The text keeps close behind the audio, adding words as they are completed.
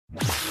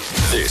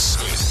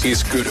This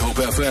is Good Hope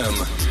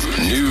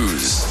FM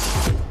News.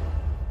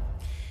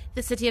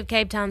 The City of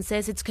Cape Town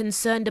says it's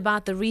concerned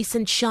about the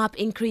recent sharp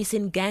increase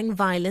in gang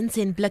violence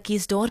in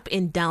Blikkiesdorp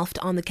in Delft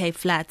on the Cape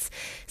Flats.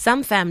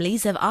 Some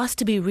families have asked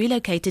to be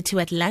relocated to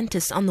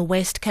Atlantis on the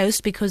west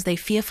coast because they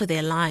fear for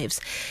their lives.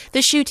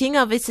 The shooting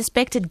of a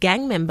suspected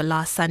gang member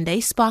last Sunday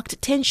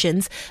sparked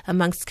tensions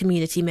amongst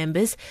community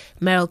members.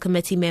 Mayoral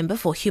Committee member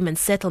for Human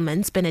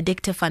Settlements,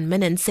 Benedicta van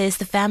Minnen, says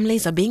the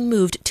families are being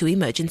moved to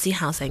emergency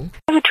housing.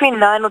 Between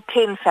 9 or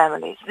 10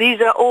 families. These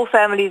are all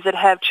families that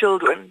have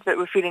children that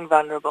were feeling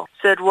vulnerable.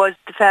 So it was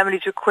the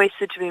families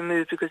requested to be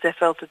moved because they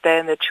felt that they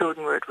and their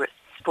children were at risk.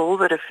 All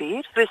that are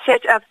feed. We're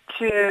set up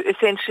to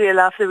essentially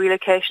allow for the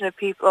relocation of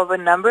people of a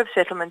number of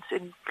settlements,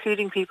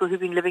 including people who've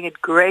been living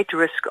at great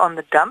risk on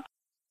the dump.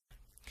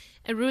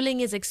 A ruling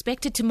is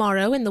expected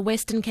tomorrow in the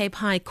Western Cape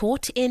High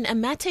Court in a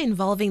matter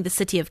involving the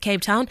City of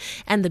Cape Town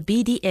and the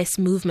BDS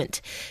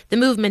movement. The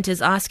movement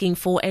is asking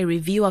for a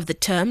review of the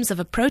terms of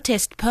a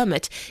protest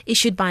permit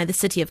issued by the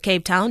City of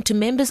Cape Town to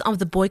members of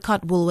the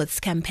Boycott Woolworths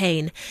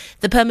campaign.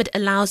 The permit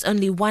allows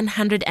only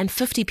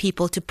 150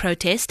 people to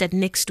protest at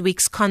next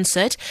week's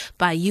concert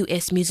by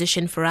US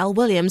musician Pharrell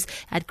Williams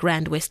at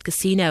Grand West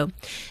Casino.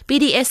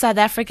 BDS South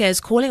Africa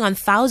is calling on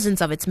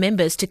thousands of its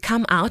members to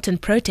come out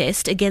and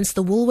protest against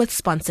the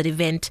Woolworths-sponsored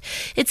event.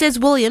 It says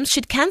Williams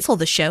should cancel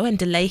the show and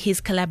delay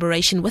his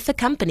collaboration with the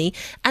company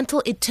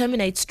until it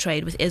terminates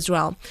trade with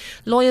Israel.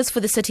 Lawyers for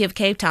the City of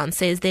Cape Town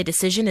says their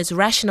decision is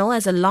rational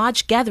as a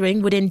large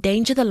gathering would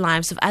endanger the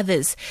lives of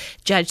others.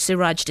 Judge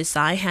Siraj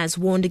Desai has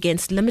warned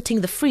against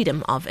limiting the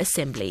freedom of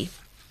assembly.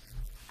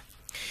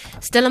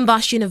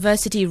 Stellenbosch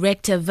University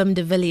Rector Wim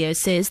de Villiers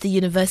says the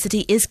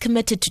university is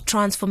committed to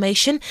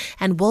transformation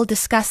and will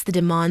discuss the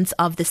demands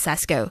of the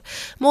SASCO.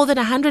 More than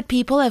 100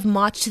 people have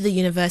marched to the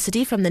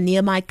university from the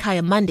nearby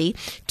Kayamandi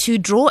to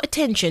draw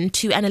attention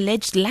to an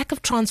alleged lack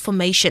of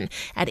transformation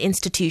at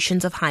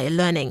institutions of higher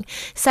learning.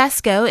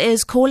 SASCO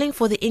is calling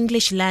for the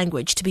English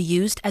language to be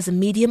used as a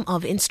medium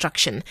of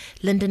instruction.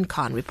 Lyndon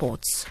Khan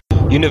reports.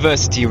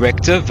 University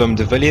Rector Wim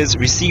de Villiers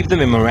received the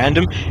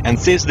memorandum and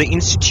says the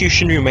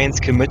institution remains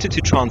committed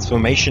to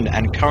transformation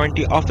and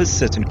currently offers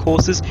certain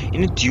courses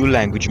in a dual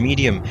language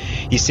medium.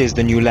 He says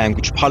the new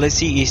language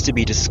policy is to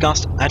be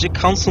discussed at a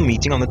council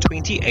meeting on the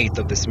 28th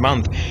of this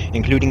month,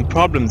 including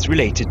problems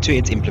related to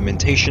its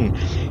implementation.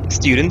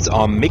 Students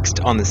are mixed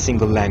on the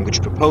single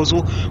language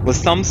proposal, with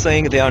some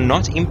saying they are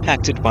not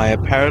impacted by a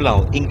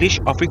parallel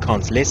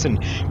English-Afrikaans lesson,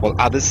 while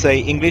others say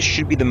English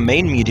should be the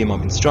main medium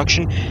of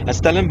instruction, as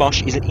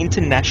Stellenbosch is an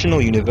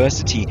international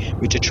university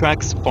which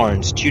attracts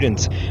foreign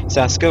students.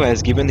 SASCO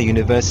has given the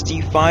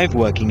university 5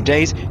 working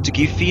days to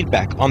give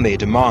feedback on their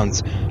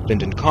demands.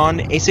 Lyndon Khan,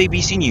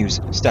 SABC News,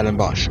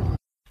 Stellenbosch.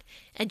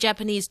 A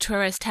Japanese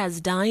tourist has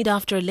died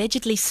after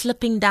allegedly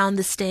slipping down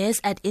the stairs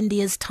at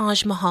India's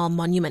Taj Mahal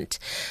monument.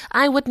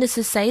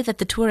 Eyewitnesses say that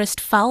the tourist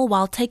fell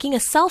while taking a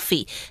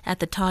selfie at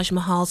the Taj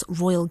Mahal's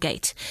royal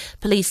gate.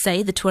 Police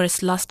say the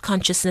tourist lost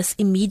consciousness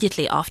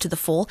immediately after the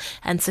fall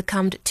and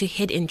succumbed to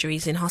head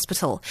injuries in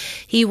hospital.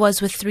 He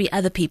was with 3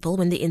 other people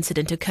when the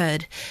incident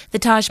occurred. The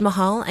Taj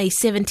Mahal, a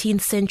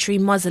 17th century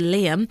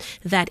mausoleum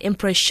that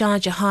Emperor Shah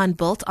Jahan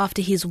built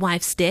after his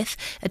wife's death,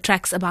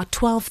 attracts about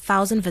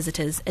 12,000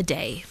 visitors a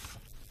day.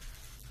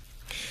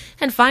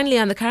 And finally,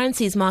 on the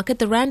currencies market,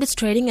 the rand is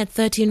trading at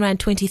 13 rand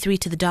 23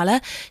 to the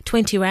dollar,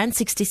 20 rand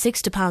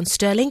 66 to pound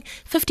sterling,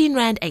 15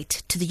 rand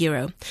 8 to the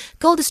euro.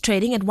 Gold is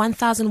trading at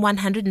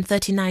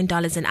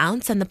 $1,139 an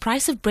ounce, and the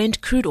price of Brent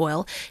crude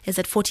oil is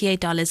at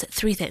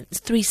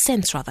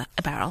 $48.03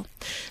 a barrel.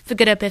 For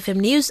Good Hope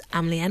FM News,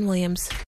 I'm Leanne Williams.